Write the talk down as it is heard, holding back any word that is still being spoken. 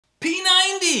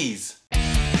keys.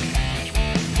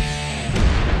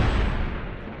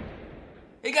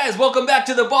 Hey guys, welcome back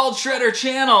to the Bald Shredder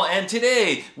channel, and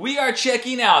today we are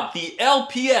checking out the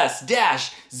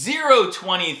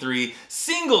LPS-023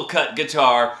 single cut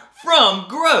guitar from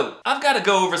Grote. I've got to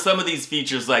go over some of these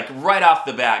features like right off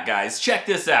the bat, guys. Check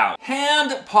this out.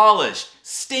 Hand polished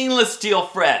stainless steel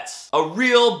frets, a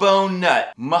real bone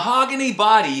nut, mahogany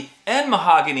body and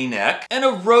mahogany neck, and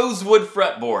a rosewood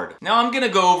fretboard. Now I'm gonna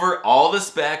go over all the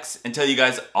specs and tell you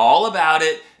guys all about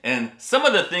it and some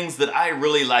of the things that I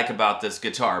really like about this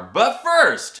guitar. But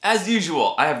first, as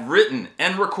usual, I have written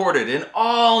and recorded an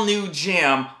all new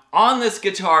jam on this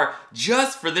guitar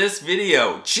just for this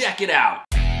video. Check it out.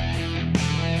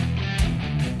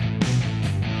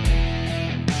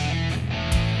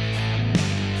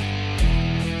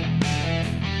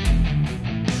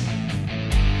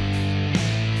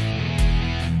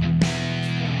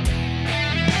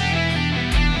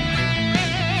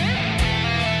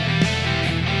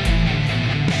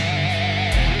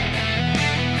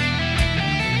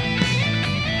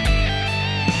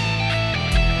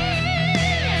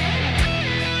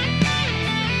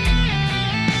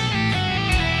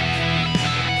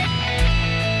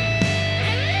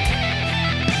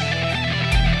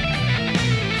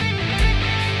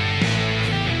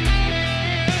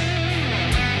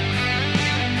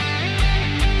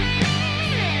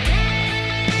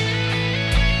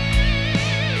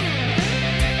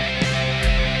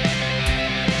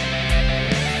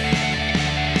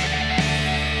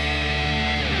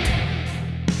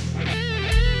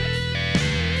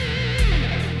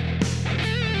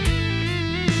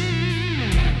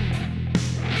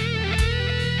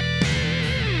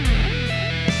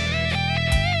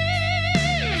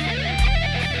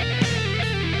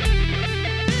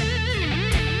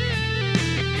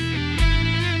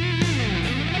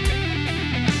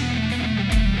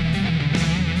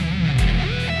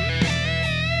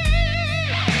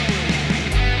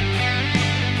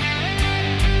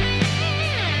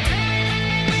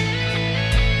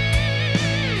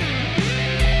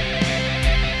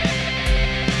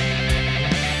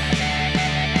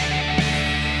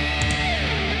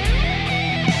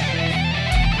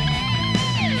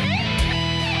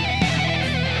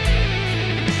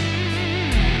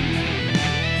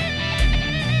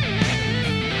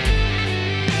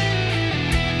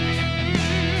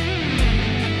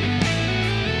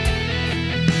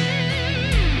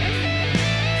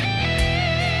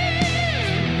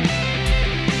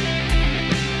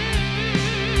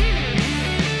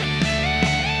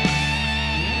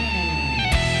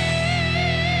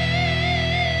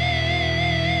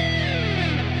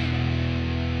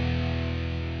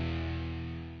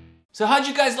 So how'd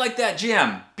you guys like that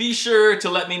jam? Be sure to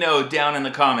let me know down in the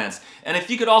comments. And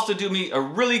if you could also do me a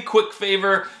really quick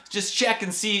favor, just check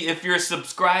and see if you're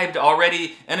subscribed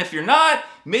already. And if you're not,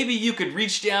 maybe you could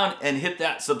reach down and hit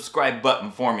that subscribe button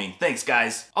for me. Thanks,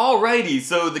 guys. Alrighty,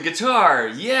 so the guitar,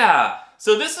 yeah.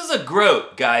 So this is a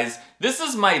Grote, guys. This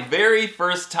is my very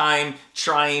first time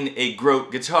trying a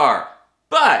Grote guitar.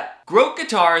 But Grote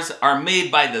guitars are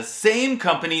made by the same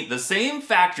company, the same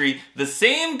factory, the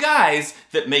same guys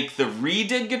that make the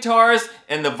redid guitars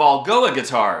and the Volgoa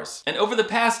guitars. And over the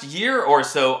past year or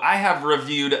so, I have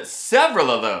reviewed several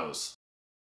of those.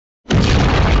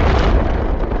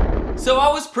 So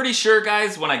I was pretty sure,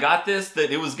 guys, when I got this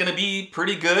that it was gonna be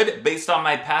pretty good based on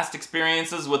my past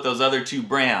experiences with those other two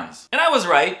brands. And I was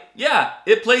right. Yeah,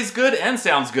 it plays good and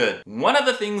sounds good. One of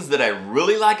the things that I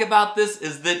really like about this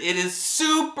is that it is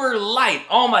super light.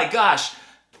 Oh my gosh.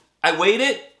 I weighed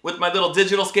it with my little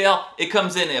digital scale. It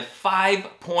comes in at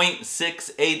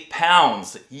 5.68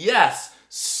 pounds. Yes,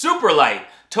 super light.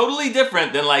 Totally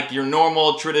different than like your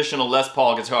normal traditional Les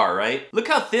Paul guitar, right? Look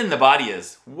how thin the body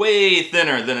is. Way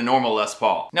thinner than a normal Les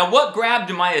Paul. Now what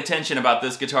grabbed my attention about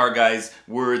this guitar, guys,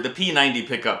 were the P-90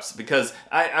 pickups, because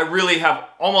I really have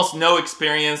almost no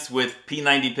experience with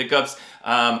P-90 pickups.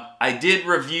 I did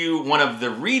review one of the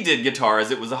redid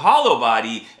guitars. It was a hollow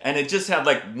body and it just had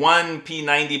like one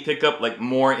P-90 pickup, like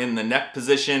more in the neck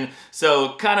position.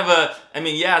 So kind of a, I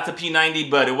mean, yeah, it's a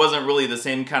P-90, but it wasn't really the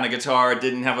same kind of guitar. It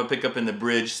didn't have a pickup in the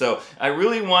bridge. So I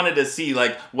really wanted to see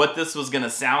like what this was gonna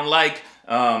sound like.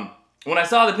 When I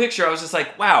saw the picture, I was just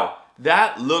like, wow,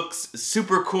 that looks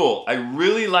super cool. I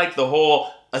really like the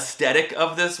whole aesthetic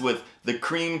of this with the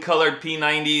cream colored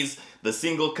P-90s, the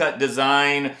single cut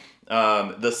design,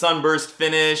 the sunburst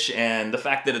finish, and the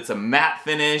fact that it's a matte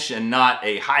finish and not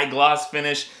a high gloss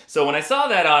finish. So when I saw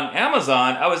that on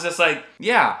Amazon, I was just like,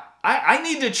 yeah, I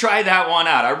need to try that one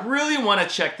out. I really want to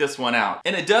check this one out.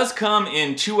 And it does come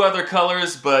in 2 other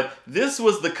colors, but this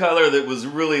was the color that was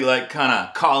really like kind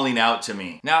of calling out to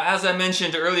me. Now, as I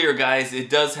mentioned earlier, guys, it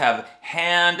does have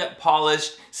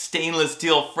hand-polished stainless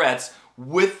steel frets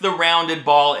with the rounded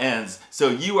ball ends. So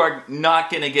you are not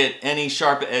going to get any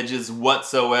sharp edges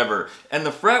whatsoever. And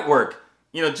the fretwork,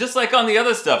 you know, just like on the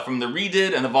other stuff from the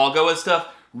Redid and the Volgoa stuff,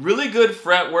 really good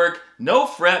fretwork, no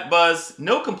fret buzz,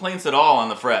 no complaints at all on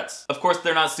the frets. Of course,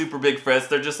 they're not super big frets,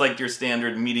 they're just like your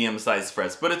standard medium-sized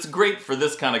frets, but it's great for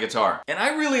this kind of guitar. And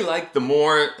I really like the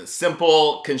more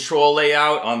simple control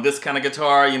layout on this kind of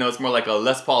guitar. You know, it's more like a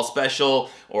Les Paul Special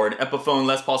or an Epiphone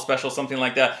Les Paul Special, something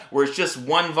like that, where it's just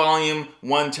one volume,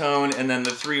 one tone, and then the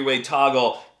 3-way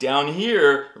toggle down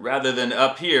here rather than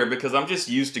up here, because I'm just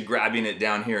used to grabbing it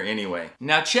down here anyway.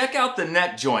 Now check out the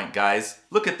neck joint, guys.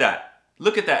 Look at that.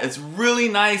 Look at that, it's really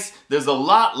nice. There's a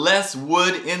lot less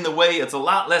wood in the way. It's a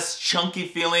lot less chunky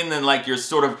feeling than like your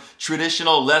sort of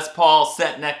traditional Les Paul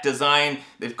set neck design.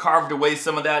 They've carved away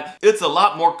some of that. It's a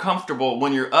lot more comfortable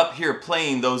when you're up here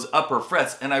playing those upper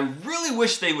frets, and I really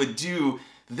wish they would do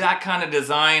that kind of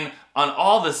design on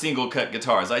all the single cut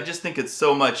guitars. I just think it's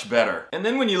so much better. And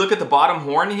then when you look at the bottom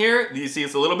horn here, you see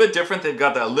it's a little bit different. They've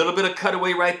got that little bit of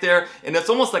cutaway right there, and it's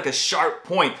almost like a sharp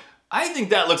point. I think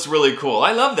that looks really cool.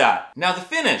 I love that. Now the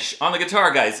finish on the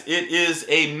guitar, guys, it is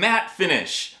a matte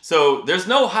finish. So there's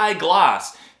no high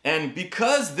gloss. And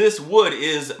because this wood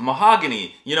is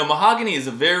mahogany, you know, mahogany is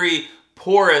a very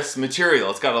porous material.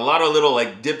 It's got a lot of little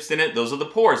like dips in it. Those are the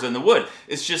pores in the wood.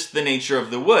 It's just the nature of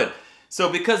the wood.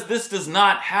 So because this does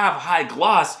not have high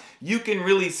gloss, you can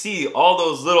really see all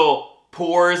those little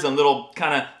pores and little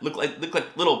kind of look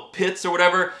like little pits or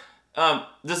whatever.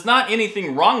 There's not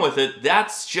anything wrong with it.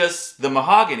 That's just the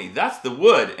mahogany. That's the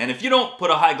wood. And if you don't put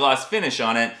a high gloss finish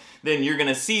on it, then you're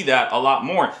gonna see that a lot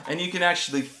more. And you can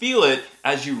actually feel it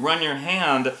as you run your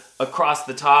hand across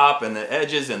the top and the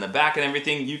edges and the back and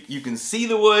everything. You can see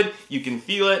the wood, you can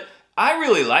feel it. I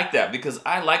really like that because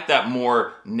I like that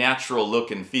more natural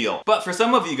look and feel. But for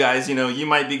some of you guys, you know, you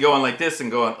might be going like this and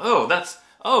going,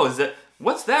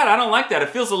 what's that? I don't like that. It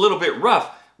feels a little bit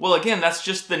rough. Well, again, that's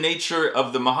just the nature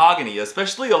of the mahogany,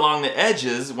 especially along the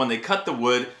edges when they cut the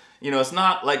wood. You know, it's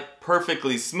not like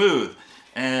perfectly smooth.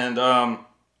 And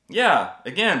yeah,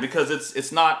 again, because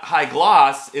it's not high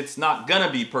gloss, it's not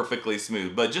gonna be perfectly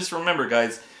smooth. But just remember,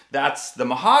 guys, that's the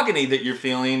mahogany that you're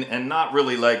feeling, and not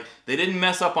really like, they didn't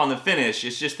mess up on the finish.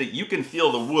 It's just that you can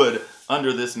feel the wood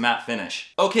under this matte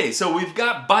finish. Okay, so we've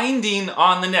got binding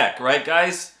on the neck, right,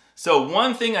 guys? So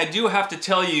one thing I do have to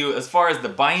tell you as far as the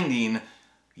binding,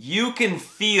 you can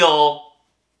feel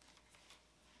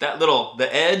that the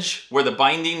edge where the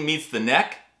binding meets the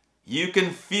neck. You can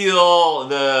feel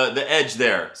the edge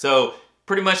there. So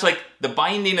pretty much like the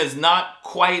binding is not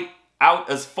quite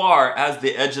out as far as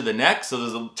the edge of the neck. So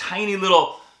there's a tiny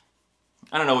little,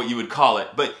 I don't know what you would call it,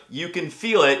 but you can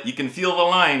feel it. You can feel the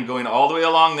line going all the way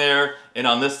along there and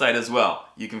on this side as well.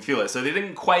 You can feel it. So they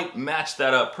didn't quite match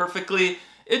that up perfectly.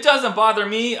 It doesn't bother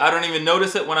me. I don't even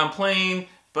notice it when I'm playing.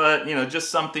 But, you know, just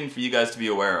something for you guys to be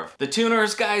aware of. The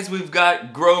tuners, guys, we've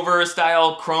got Grover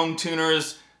style chrome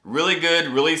tuners. Really good,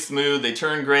 really smooth. They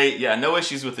turn great. Yeah, no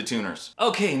issues with the tuners.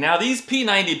 Okay, now these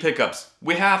P-90 pickups.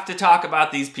 We have to talk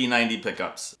about these P-90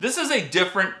 pickups. This is a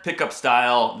different pickup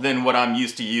style than what I'm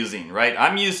used to using, right?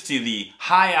 I'm used to the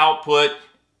high output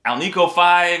Alnico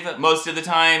 5 most of the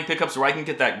time pickups where I can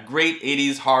get that great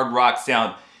 80s hard rock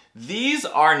sound. These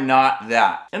are not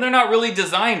that. And they're not really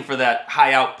designed for that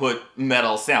high output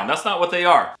metal sound. That's not what they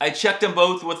are. I checked them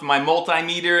both with my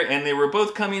multimeter and they were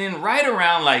both coming in right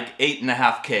around like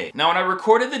 8.5K. Now when I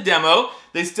recorded the demo,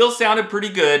 they still sounded pretty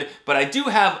good, but I do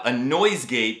have a noise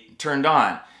gate turned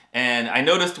on. And I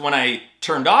noticed when I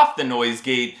turned off the noise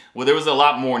gate, well, there was a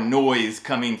lot more noise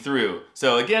coming through.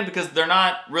 So again, because they're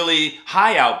not really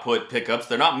high output pickups,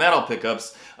 they're not metal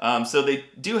pickups, so they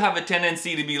do have a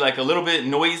tendency to be like a little bit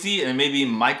noisy and maybe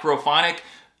microphonic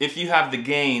if you have the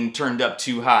gain turned up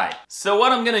too high. So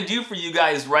what I'm gonna do for you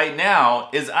guys right now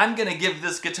is I'm gonna give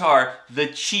this guitar the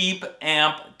cheap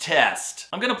amp test.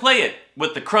 I'm gonna play it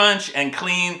with the crunch and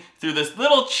clean through this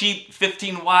little cheap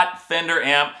 15-watt Fender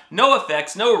amp. No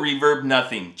effects, no reverb,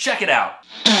 nothing. Check it out.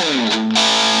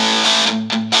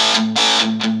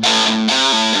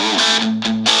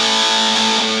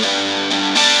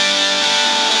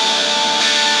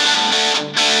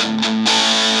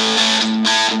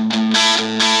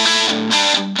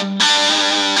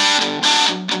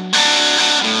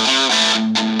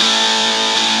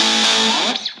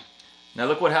 Now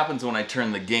look what happens when I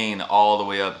turn the gain all the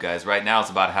way up, guys. Right now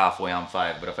it's about halfway on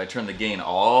 5, but if I turn the gain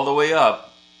all the way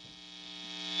up,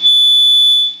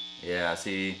 Yeah,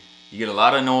 see, you get a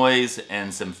lot of noise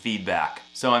and some feedback.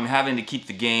 So I'm having to keep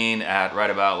the gain at right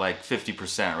about like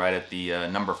 50%, right at the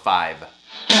number 5.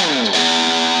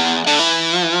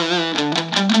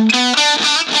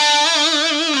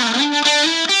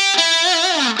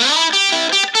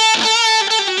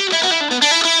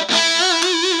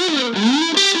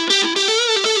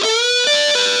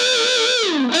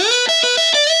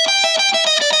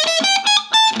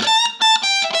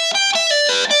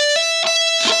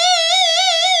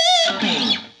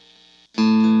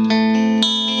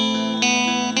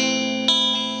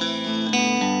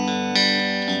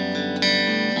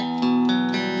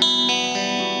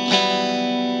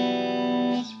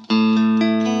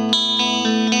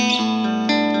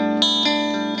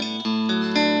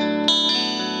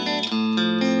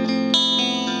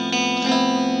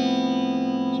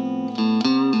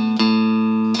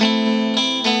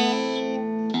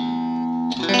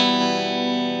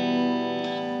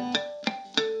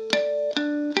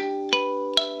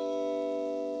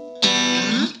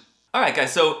 Alright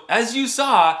guys, so as you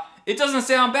saw, it doesn't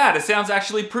sound bad. It sounds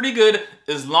actually pretty good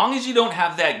as long as you don't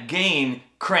have that gain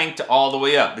cranked all the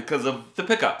way up because of the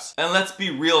pickups. And let's be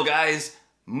real guys,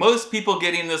 most people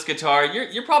getting this guitar,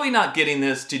 you're probably not getting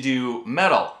this to do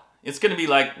metal. It's gonna be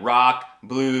like rock,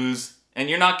 blues, and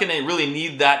you're not gonna really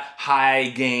need that high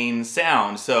gain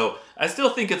sound. So I still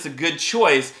think it's a good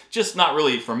choice, just not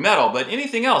really for metal, but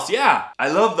anything else, yeah. I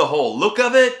love the whole look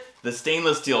of it, the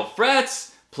stainless steel frets,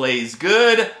 plays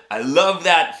good. I love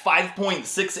that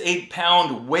 5.68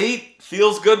 pound weight.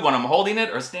 Feels good when I'm holding it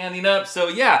or standing up. So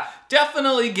yeah,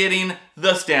 definitely getting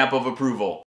the stamp of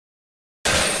approval.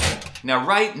 Now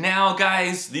right now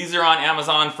guys, these are on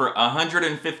Amazon for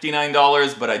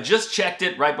 $159, but I just checked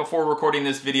it right before recording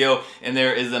this video and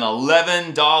there is an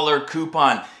 $11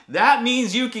 coupon. That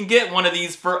means you can get one of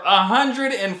these for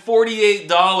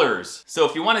 $148. So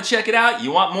if you want to check it out,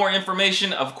 you want more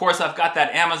information, of course I've got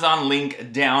that Amazon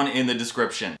link down in the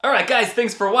description. Alright guys,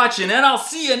 thanks for watching and I'll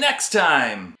see you next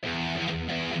time!